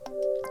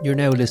You're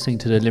now listening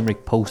to the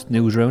Limerick Post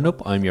News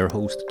Roundup. I'm your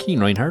host, Cian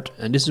Reinhardt,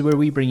 and this is where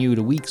we bring you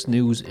the week's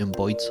news in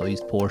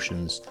bite-sized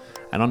portions.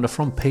 And on the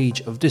front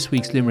page of this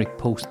week's Limerick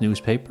Post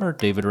newspaper,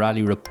 David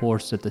Raleigh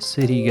reports that the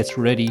city gets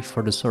ready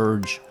for the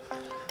surge.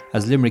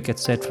 As Limerick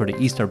gets set for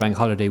the Easter bank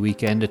holiday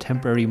weekend, a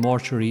temporary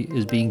mortuary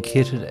is being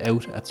kitted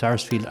out at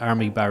Sarsfield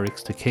Army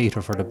Barracks to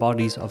cater for the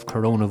bodies of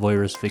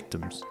coronavirus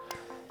victims.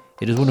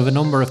 It is one of a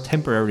number of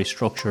temporary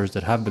structures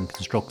that have been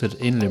constructed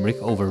in Limerick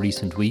over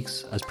recent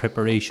weeks as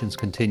preparations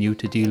continue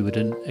to deal with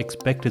an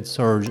expected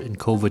surge in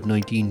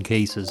COVID-19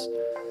 cases.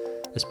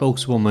 A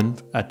spokeswoman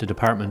at the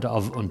Department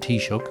of An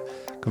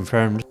Taoiseach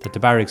confirmed that the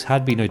barracks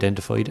had been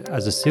identified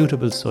as a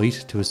suitable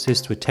site to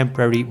assist with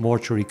temporary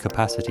mortuary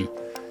capacity.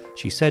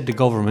 She said the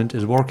government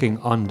is working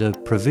on the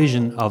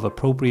provision of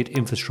appropriate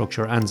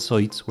infrastructure and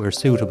sites where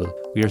suitable.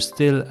 We are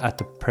still at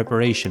the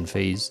preparation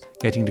phase,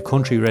 getting the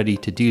country ready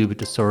to deal with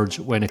the surge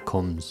when it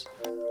comes.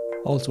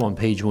 Also on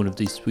page 1 of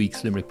this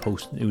week's Limerick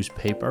Post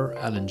newspaper,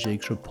 Alan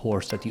Jakes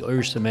reports that the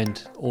Irish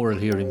Cement oral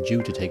hearing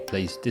due to take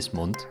place this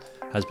month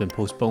has been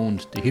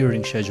postponed. The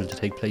hearing scheduled to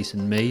take place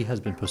in May has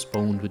been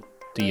postponed, with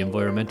the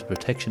Environmental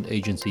Protection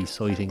Agency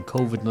citing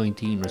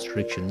COVID-19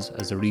 restrictions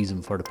as the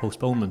reason for the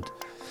postponement.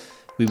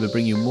 We will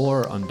bring you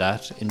more on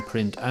that in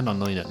print and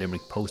online at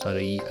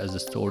limerickpost.ie as the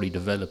story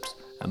develops,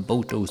 and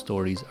both those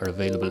stories are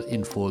available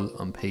in full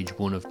on page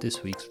 1 of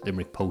this week's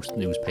Limerick Post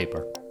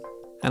newspaper.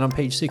 And on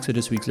page 6 of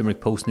this week's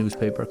Limerick Post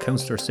newspaper,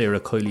 Councillor Sarah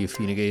Kiley of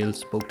Fine Gael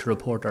spoke to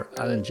reporter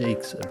Alan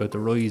Jakes about the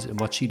rise in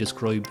what she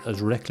described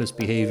as reckless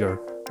behaviour,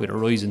 with a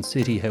rise in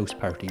city house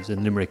parties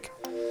in Limerick.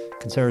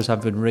 Concerns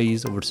have been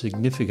raised over a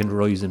significant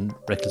rise in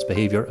reckless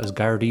behaviour as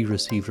Gardaí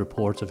received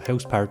reports of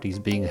house parties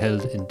being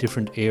held in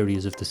different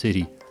areas of the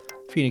city.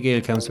 Fine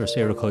Gael councillor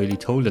Sarah Kiley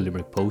told the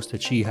Limerick Post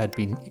that she had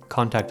been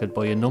contacted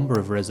by a number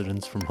of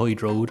residents from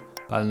Hyde Road,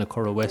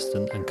 Ballinacurra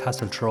Weston and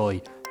Castle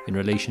Troy in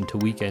relation to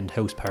weekend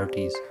house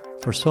parties.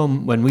 For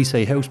some, when we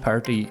say house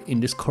party in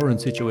this current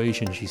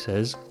situation, she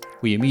says,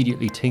 we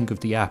immediately think of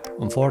the app.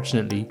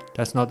 Unfortunately,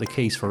 that's not the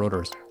case for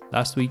others.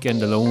 Last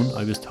weekend alone,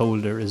 I was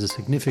told there is a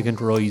significant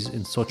rise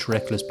in such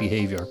reckless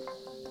behaviour.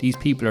 These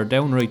people are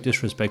downright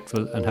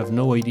disrespectful and have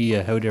no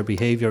idea how their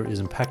behaviour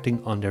is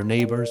impacting on their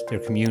neighbours, their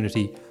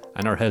community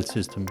and our health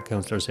system,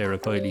 Councillor Sarah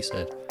Kiley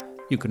said.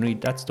 You can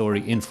read that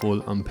story in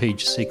full on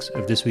page 6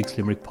 of this week's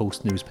Limerick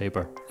Post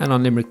newspaper. And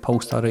on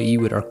limerickpost.ie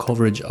with our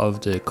coverage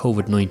of the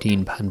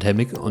COVID-19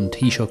 pandemic, An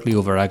Taoiseach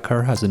Leo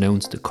Varadkar has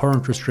announced the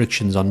current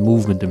restrictions on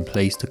movement in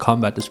place to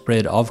combat the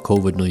spread of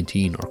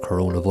COVID-19 or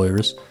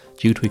coronavirus,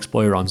 due to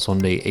expire on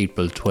Sunday,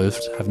 April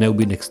 12th, have now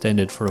been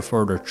extended for a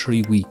further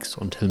 3 weeks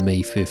until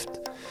May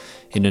 5th.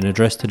 In an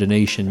address to the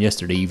nation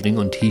yesterday evening,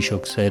 An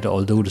Taoiseach said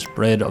although the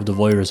spread of the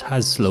virus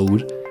has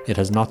slowed, it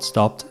has not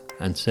stopped,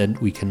 and said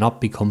we cannot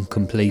become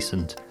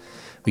complacent.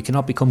 We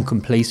cannot become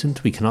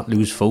complacent, we cannot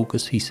lose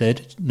focus, he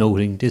said,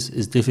 noting this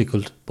is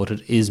difficult but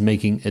it is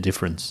making a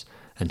difference.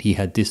 And he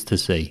had this to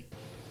say.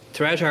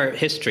 Throughout our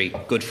history,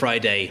 Good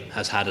Friday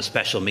has had a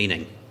special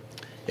meaning.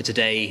 It's a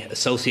day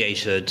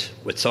associated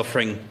with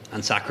suffering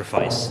and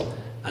sacrifice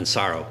and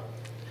sorrow,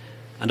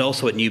 and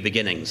also with new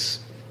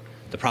beginnings,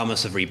 the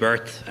promise of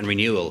rebirth and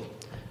renewal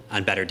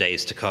and better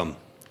days to come.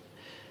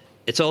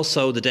 It's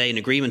also the day an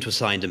agreement was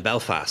signed in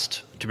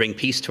Belfast to bring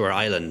peace to our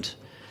island,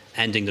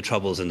 ending the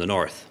troubles in the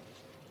north.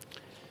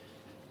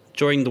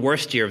 During the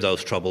worst year of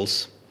those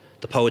troubles,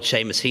 the poet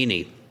Seamus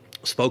Heaney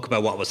spoke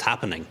about what was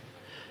happening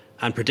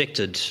and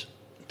predicted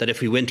that if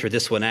we winter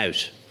this one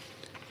out,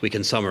 we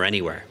can summer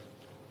anywhere.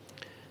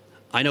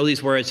 I know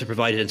these words have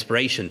provided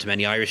inspiration to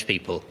many Irish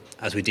people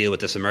as we deal with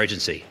this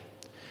emergency.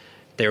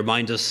 They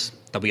remind us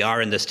that we are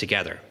in this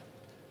together,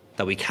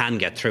 that we can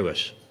get through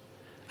it,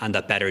 and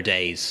that better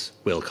days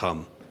will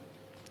come.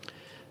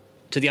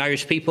 To the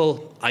Irish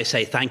people, I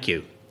say thank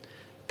you.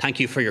 Thank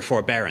you for your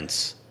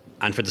forbearance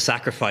and for the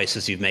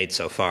sacrifices you've made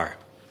so far.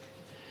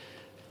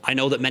 I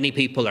know that many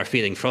people are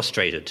feeling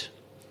frustrated,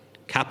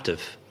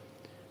 captive,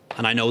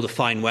 and I know the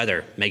fine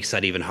weather makes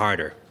that even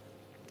harder.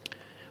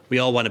 We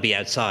all want to be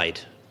outside.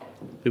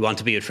 We want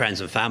to be with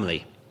friends and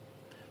family.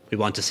 We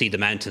want to see the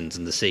mountains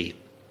and the sea.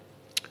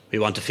 We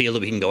want to feel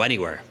that we can go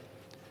anywhere.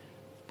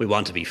 We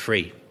want to be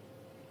free.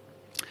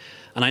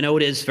 And I know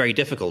it is very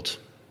difficult,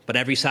 but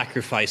every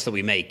sacrifice that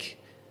we make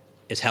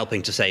is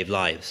helping to save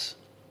lives.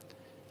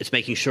 It's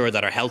making sure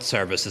that our health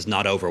service is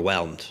not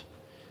overwhelmed.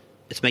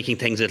 It's making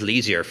things a little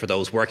easier for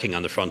those working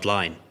on the front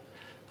line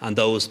and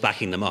those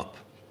backing them up,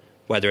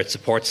 whether it's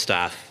support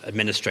staff,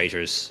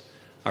 administrators,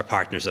 or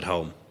partners at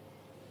home.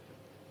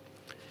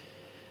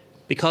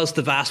 Because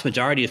the vast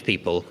majority of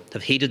people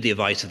have heeded the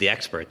advice of the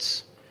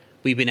experts,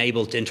 we've been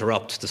able to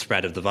interrupt the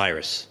spread of the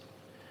virus.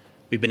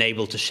 We've been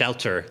able to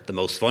shelter the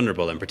most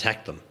vulnerable and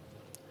protect them.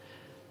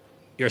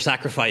 Your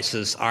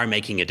sacrifices are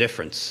making a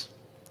difference.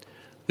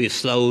 We've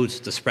slowed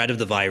the spread of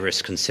the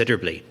virus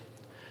considerably,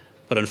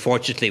 but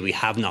unfortunately we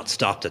have not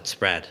stopped its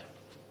spread.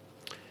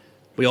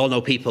 We all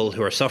know people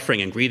who are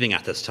suffering and grieving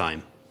at this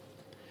time.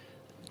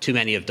 Too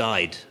many have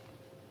died,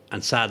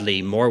 and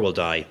sadly more will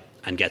die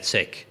and get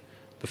sick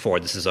before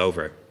this is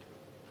over.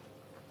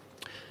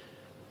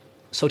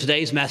 So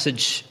today's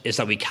message is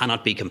that we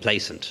cannot be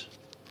complacent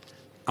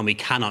and we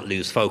cannot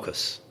lose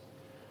focus.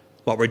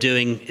 What we're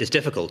doing is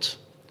difficult,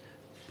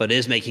 but it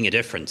is making a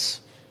difference,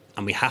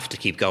 and we have to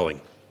keep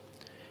going.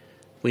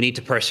 We need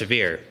to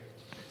persevere,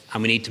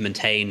 and we need to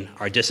maintain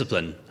our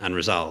discipline and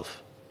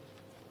resolve.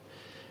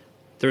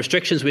 The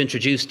restrictions we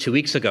introduced 2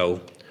 weeks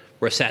ago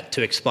were set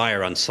to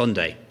expire on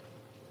Sunday.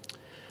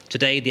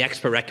 Today, the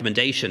expert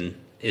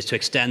recommendation is to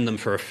extend them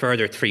for a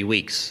further 3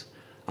 weeks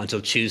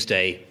until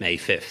Tuesday, May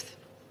 5th.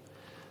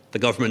 The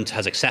government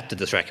has accepted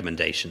this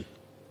recommendation.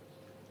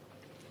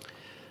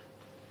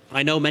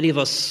 I know many of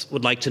us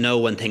would like to know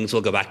when things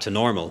will go back to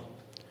normal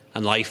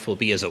and life will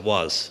be as it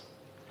was.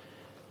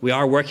 We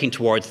are working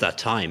towards that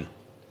time,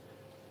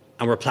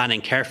 and we're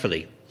planning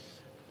carefully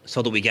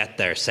so that we get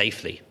there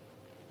safely.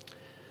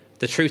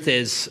 The truth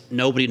is,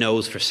 nobody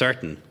knows for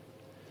certain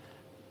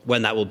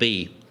when that will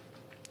be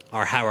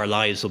or how our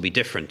lives will be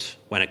different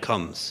when it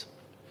comes.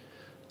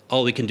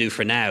 All we can do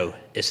for now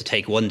is to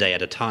take one day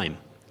at a time,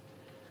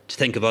 to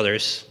think of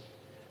others,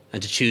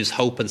 and to choose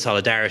hope and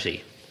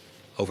solidarity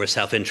over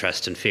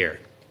self-interest and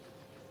fear.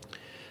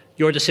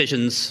 Your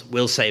decisions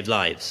will save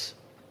lives.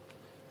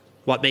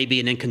 What may be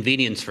an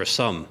inconvenience for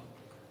some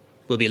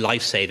will be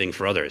life-saving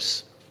for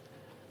others.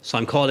 So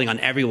I'm calling on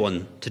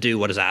everyone to do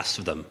what is asked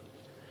of them,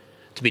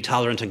 to be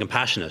tolerant and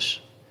compassionate,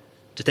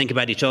 to think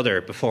about each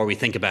other before we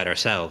think about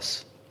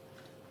ourselves.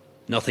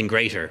 Nothing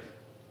greater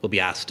will be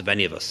asked of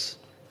any of us.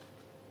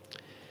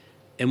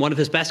 In one of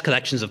his best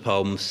collections of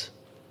poems,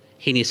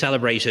 Heaney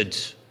celebrated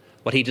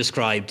what he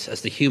described as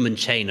the human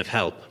chain of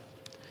help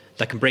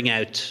that can bring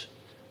out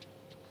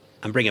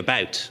and bring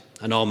about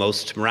an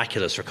almost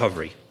miraculous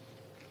recovery.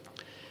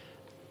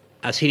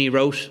 As Heaney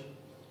wrote,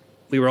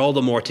 we were all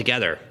the more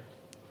together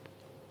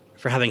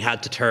for having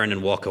had to turn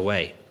and walk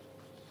away.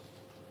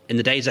 In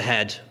the days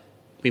ahead,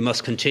 we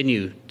must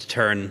continue to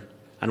turn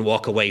and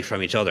walk away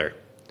from each other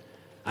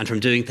and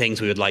from doing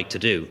things we would like to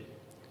do.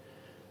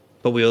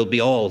 But we will be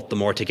all the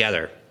more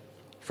together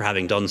for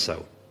having done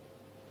so.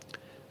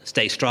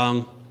 Stay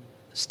strong,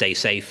 stay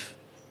safe,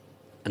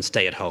 and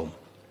stay at home.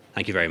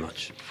 Thank you very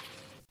much.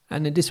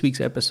 And in this week's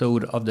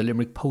episode of the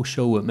Limerick Post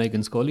Show with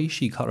Megan Scully,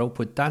 she caught up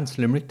with Dance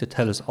Limerick to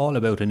tell us all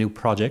about a new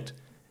project.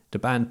 The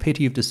band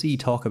Pity of the Sea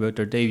talk about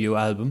their debut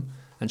album,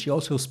 and she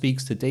also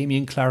speaks to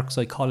Damien Clark,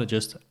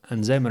 psychologist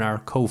and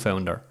Zeminar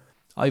co-founder.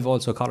 I've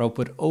also caught up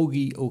with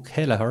Ogie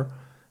O'Kelleher,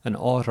 an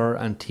author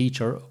and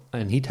teacher,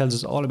 and he tells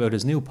us all about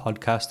his new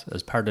podcast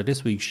as part of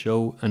this week's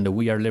show and the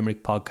We Are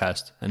Limerick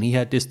podcast, and he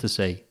had this to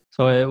say.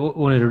 So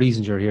one of the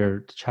reasons you're here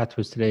to chat to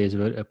us today is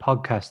about a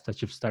podcast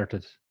that you've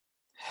started.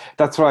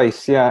 That's right,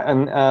 yeah.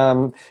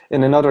 And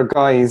in another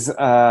guise,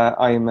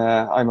 I'm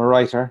a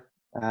writer,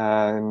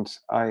 and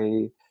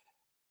I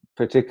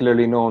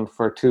particularly known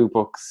for 2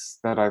 books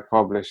that I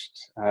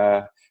published.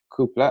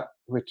 Kupla,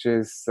 which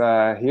is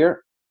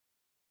here,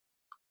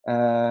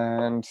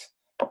 and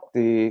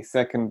the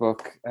second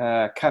book,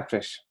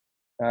 Catfish,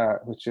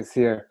 which is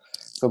here.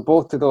 So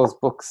both of those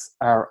books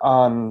are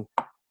on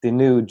the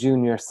new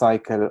junior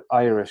cycle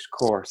Irish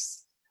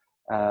course.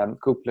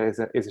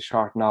 Kupla is a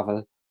short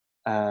novel,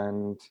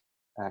 and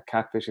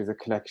Catfish is a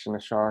collection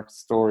of short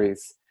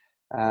stories.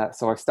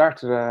 So I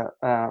started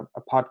a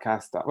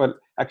podcast. Well,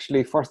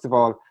 actually, first of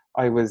all,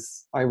 I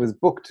was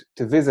booked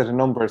to visit a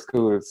number of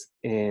schools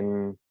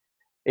in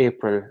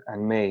April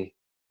and May,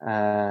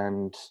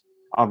 and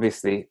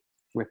obviously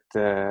with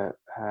the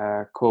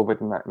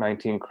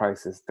COVID-19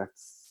 crisis,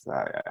 that's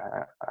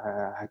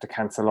I had to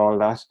cancel all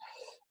that.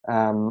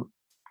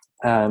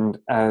 And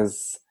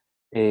as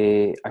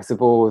a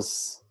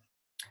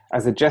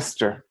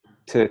gesture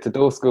to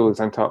those schools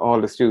and to all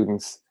the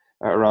students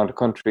around the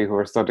country who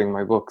are studying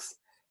my books,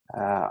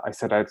 I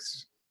said I'd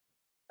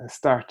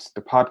start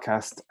the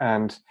podcast,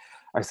 and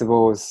I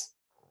suppose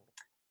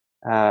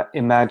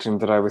imagine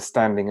that I was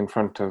standing in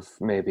front of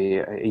maybe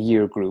a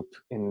year group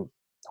in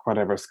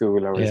whatever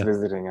school I was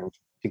visiting, and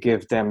to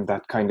give them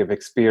that kind of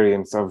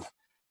experience of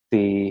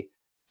the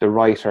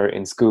writer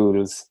in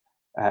schools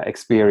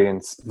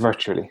experience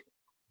virtually.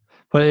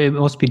 But it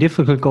must be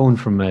difficult going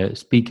from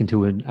speaking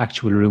to an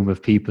actual room of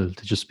people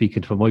to just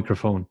speaking to a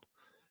microphone.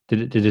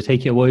 Did it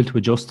take you a while to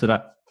adjust to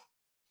that?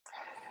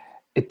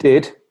 It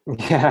did,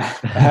 yeah.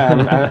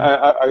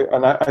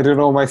 I don't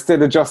know if I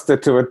still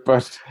adjusted to it,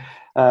 but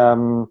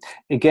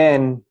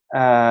again,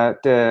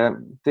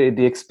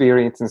 the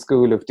experience in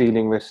school of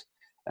dealing with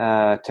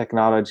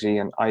technology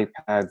and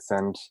iPads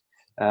and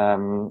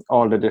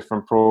all the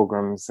different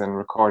programs and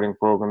recording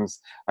programs.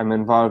 I'm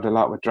involved a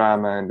lot with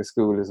drama in the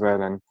school as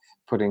well, and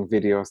putting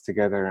videos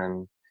together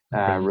and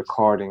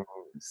recording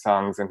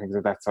songs and things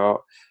like that.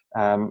 So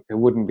it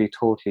wouldn't be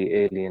totally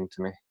alien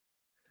to me.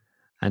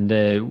 And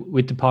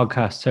with the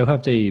podcasts, how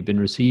have they been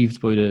received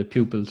by the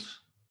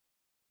pupils?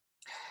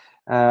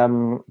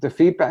 The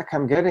feedback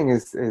I'm getting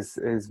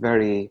is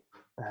very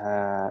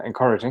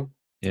encouraging.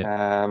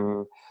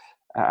 Yeah.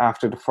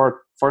 After the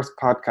first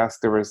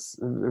podcast, there was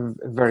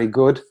very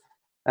good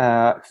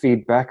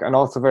feedback, and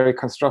also very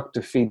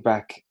constructive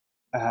feedback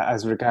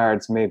as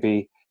regards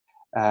maybe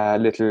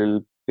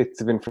little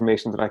bits of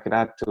information that I could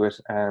add to it,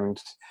 and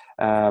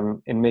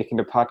in making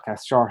the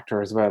podcast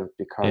shorter as well,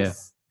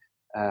 because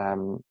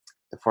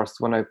the first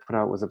one I put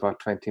out was about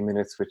 20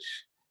 minutes,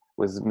 which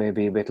was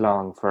maybe a bit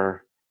long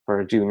for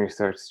a junior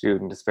cert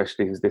student,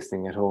 especially who's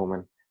listening at home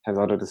and has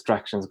other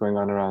distractions going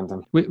on around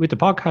them. With the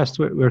podcast,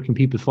 where can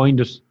people find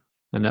it?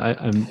 And I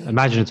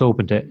imagine it's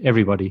open to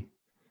everybody.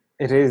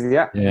 It is,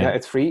 yeah.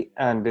 It's free,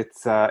 and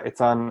it's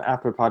on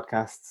Apple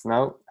Podcasts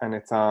now, and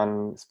it's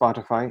on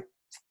Spotify,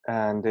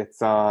 and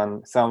it's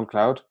on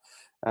SoundCloud,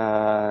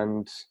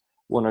 and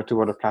one or two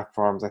other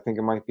platforms. I think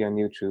it might be on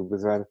YouTube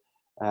as well.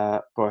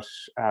 But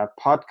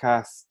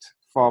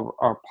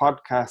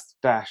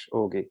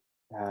podcast-ogie.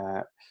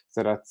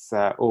 So that's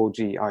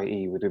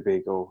OGIE with a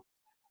big O,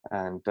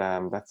 and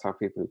that's how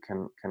people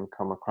can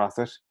come across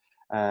it.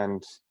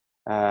 And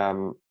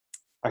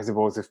I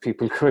suppose if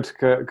people could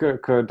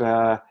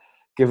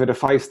give it a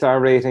 5-star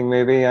rating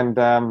maybe, and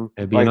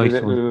write nice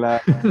a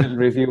little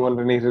review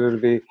underneath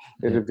it,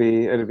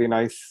 it'll be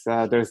nice.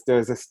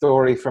 There's a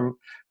story from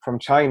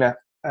China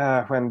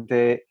when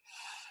the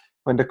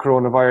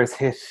coronavirus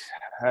hit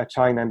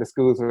China, and the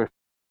schools were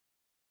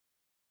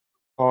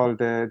all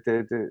the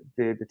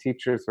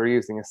teachers were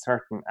using a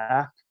certain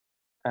app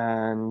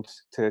and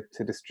to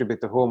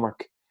distribute the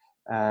homework,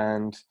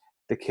 and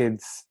the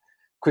kids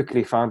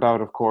quickly found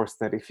out, of course,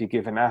 that if you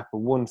give an app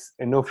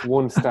enough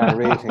 1-star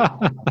rating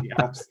on the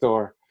App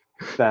Store,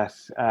 that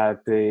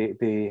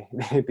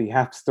the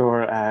App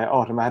Store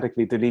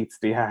automatically deletes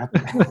the app.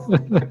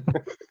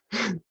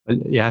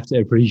 You have to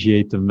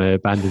appreciate them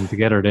banding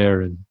together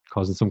there and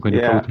causing some kind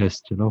of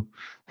protest, you know.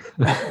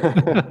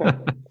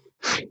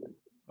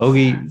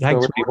 Ogie,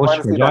 thanks very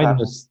much for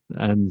joining us,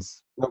 and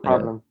no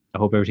problem. I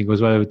hope everything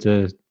goes well with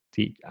the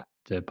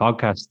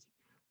podcast,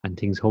 and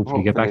things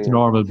hopefully get back to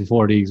normal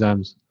before the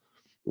exams.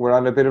 We're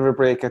on a bit of a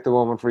break at the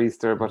moment for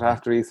Easter, but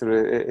after Easter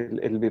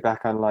it'll be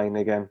back online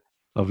again.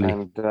 Lovely.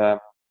 And I'm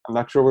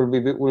not sure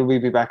will we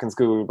be back in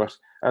school, but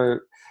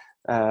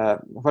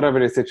whatever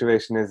the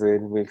situation is,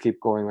 we'll keep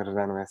going with it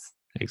anyways.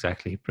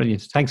 Exactly.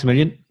 Brilliant. Thanks a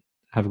million.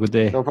 Have a good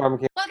day. No problem.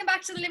 Welcome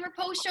back to the Limerick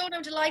Post Show, and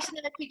I'm delighted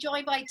to be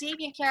joined by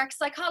Damien Clark,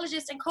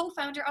 psychologist and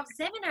co-founder of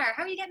Zeminar.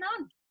 How are you getting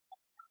on?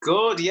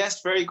 Good,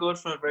 yes, very good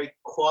from a very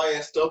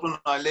quiet Dublin.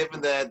 I live in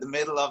the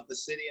middle of the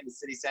city, in the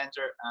city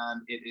centre,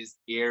 and it is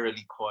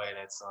eerily quiet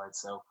outside,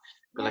 so I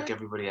feel like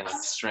everybody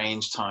has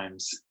strange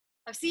times.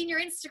 I've seen your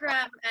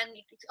Instagram and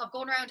I've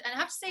gone around, and I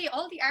have to say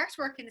all the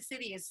artwork in the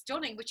city is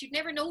stunning, which you'd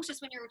never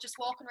notice when you're just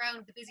walking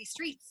around the busy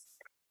streets.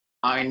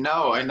 I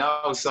know.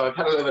 So I've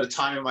had a little bit of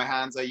time in my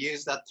hands. I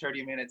use that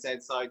 30 minutes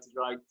outside to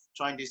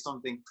try and do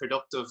something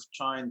productive,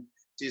 try and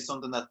do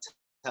something that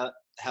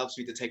helps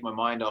me to take my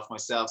mind off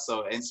myself.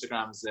 So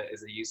Instagram is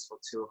a useful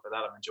tool for that.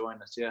 I'm enjoying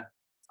it, yeah.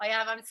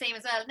 I'm the same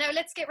as well. Now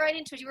let's get right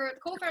into it. You were the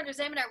co-founder of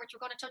Zeminar, which we're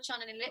going to touch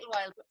on in a little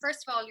while. But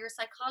first of all, you're a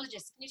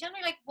psychologist. Can you tell me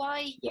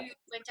why you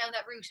went down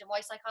that route and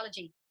why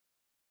psychology?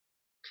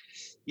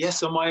 Yeah,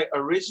 so my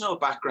original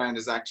background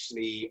is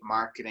actually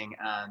marketing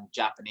and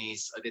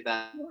Japanese. I did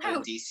that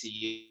at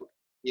DCU.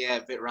 Yeah,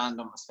 a bit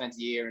random. I spent a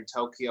year in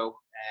Tokyo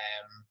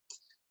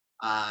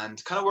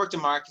and kind of worked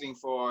in marketing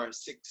for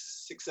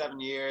 7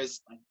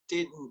 years. I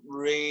didn't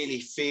really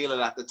feel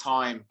it at the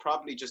time.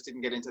 Probably just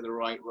didn't get into the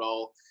right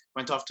role.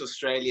 Went off to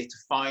Australia to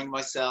find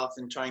myself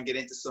and try and get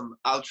into some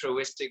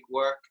altruistic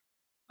work,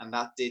 and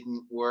that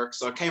didn't work.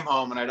 So I came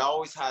home, and I'd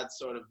always had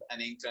sort of an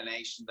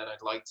inclination that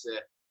I'd like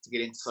to get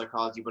into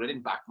psychology, but I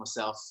didn't back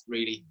myself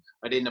really.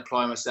 I didn't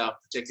apply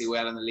myself particularly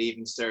well in the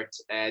leaving cert,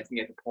 didn't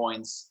get the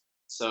points.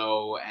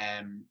 So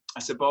I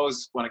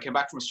suppose when I came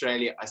back from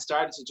Australia, I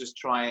started to just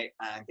try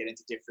and get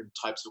into different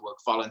types of work,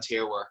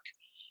 volunteer work.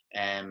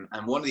 And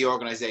one of the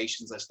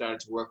organizations I started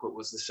to work with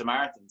was the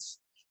Samaritans.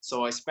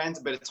 So I spent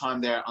a bit of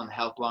time there on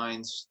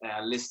helplines,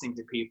 listening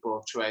to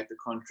people throughout the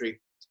country.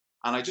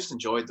 And I just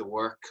enjoyed the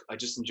work. I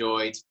just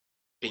enjoyed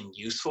being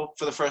useful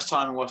for the first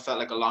time in what felt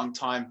like a long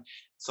time.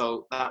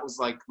 So that was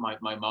like my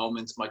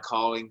moment, my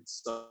calling.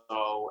 So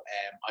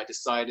I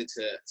decided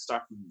to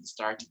start from the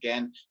start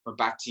again. Went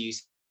back to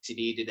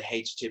UCD, did a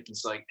HTIP in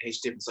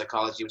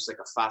psychology, which was like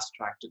a fast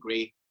track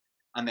degree.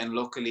 And then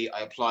luckily I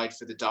applied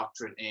for the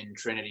doctorate in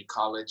Trinity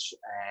College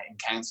in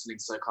counselling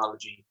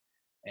psychology.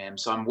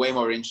 So I'm way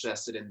more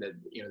interested in the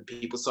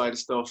people side of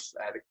stuff.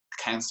 The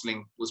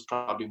counselling was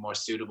probably more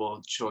suitable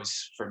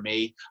choice for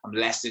me. I'm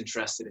less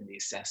interested in the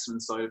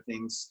assessment side of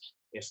things,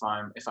 if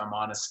I'm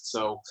honest.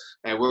 So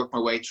I worked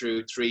my way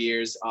through 3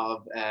 years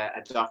of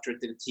a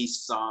doctorate, did a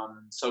thesis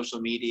on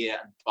social media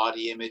and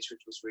body image,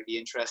 which was really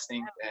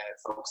interesting,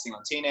 focusing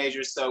on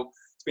teenagers. So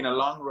it's been a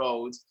long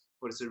road,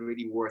 but it's a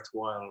really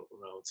worthwhile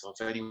road. So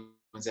if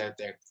anyone's out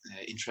there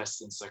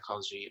interested in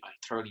psychology, I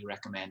thoroughly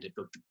recommend it,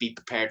 but be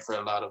prepared for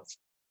a lot of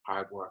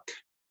hard work.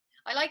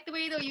 I like the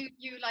way though you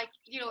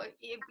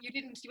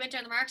went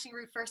down the marketing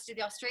route first, did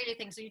the Australia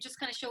thing, so you just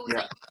kind of shows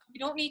that you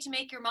don't need to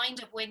make your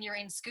mind up when you're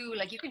in school.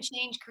 Like you can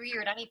change career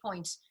at any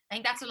point. I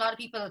think that's a lot of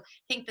people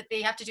think that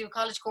they have to do a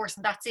college course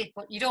and that's it,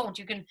 but you don't.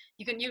 You can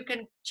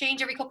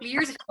change every couple of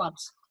years if you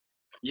want.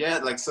 Yeah,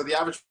 like so the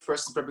average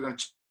person's probably going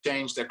to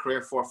changed their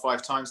career 4 or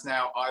 5 times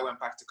now. I went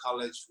back to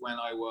college when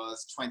I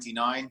was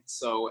 29,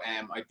 so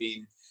I'd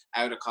been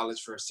out of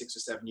college for 6 or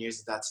 7 years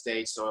at that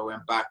stage, so I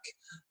went back,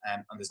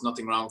 and there's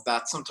nothing wrong with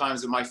that.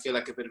 Sometimes it might feel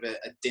like a bit of a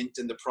dent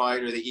in the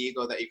pride or the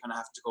ego that you're going to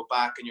have to go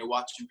back, and you're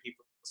watching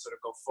people sort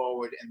of go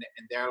forward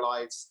in their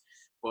lives,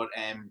 but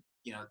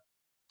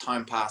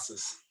time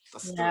passes.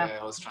 That's the way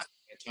I was trying to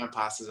say. Time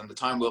passes, and the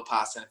time will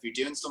pass, and if you're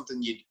doing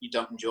something you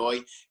don't enjoy,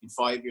 in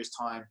 5 years'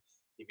 time,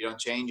 if you don't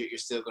change it, you're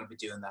still going to be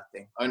doing that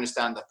thing. I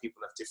understand that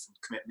people have different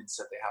commitments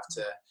that they have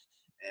to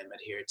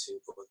adhere to,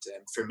 but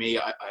for me,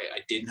 I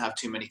didn't have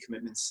too many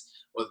commitments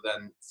other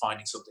than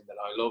finding something that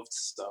I loved.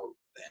 So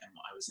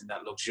I was in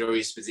that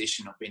luxurious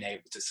position of being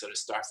able to sort of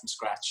start from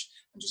scratch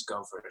and just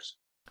go for it.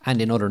 And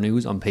in other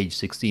news, on page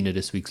 16 of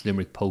this week's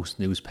Limerick Post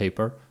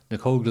newspaper,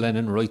 Nicole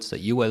Glennon writes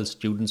that UL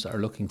students are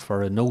looking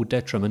for a no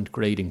detriment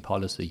grading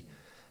policy.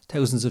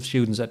 Thousands of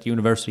students at the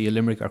University of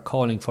Limerick are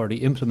calling for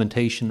the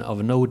implementation of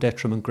a no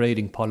detriment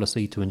grading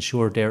policy to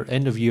ensure their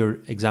end of year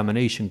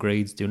examination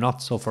grades do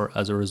not suffer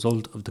as a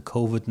result of the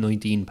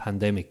COVID-19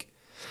 pandemic.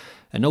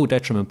 A no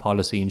detriment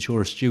policy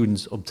ensures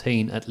students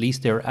obtain at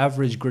least their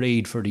average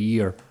grade for the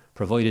year,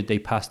 provided they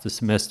pass the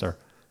semester.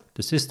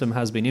 The system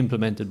has been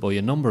implemented by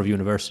a number of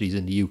universities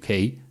in the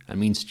UK and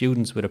means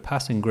students with a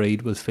passing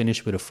grade will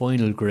finish with a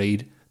final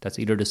grade that's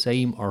either the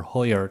same or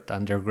higher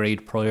than their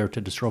grade prior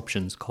to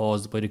disruptions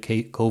caused by the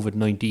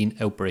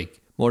COVID-19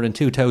 outbreak. More than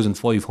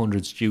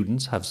 2,500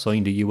 students have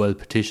signed a UL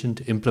petition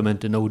to implement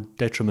the no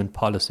detriment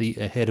policy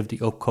ahead of the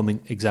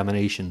upcoming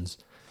examinations.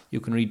 You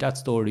can read that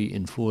story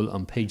in full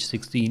on page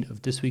 16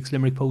 of this week's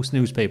Limerick Post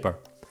newspaper.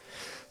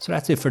 So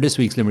that's it for this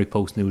week's Limerick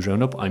Post News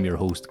Roundup. I'm your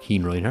host,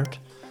 Cian Reinhardt.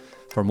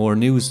 For more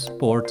news,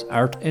 sports,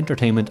 art,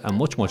 entertainment and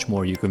much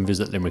more, you can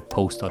visit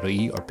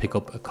limerickpost.ie or pick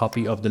up a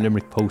copy of the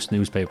Limerick Post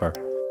newspaper.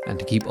 And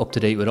to keep up to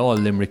date with all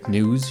Limerick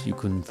news, you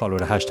can follow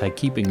the hashtag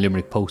Keeping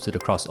Limerick Posted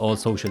across all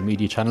social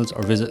media channels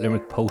or visit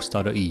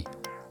limerickpost.ie.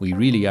 We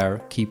really are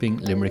keeping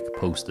Limerick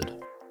posted.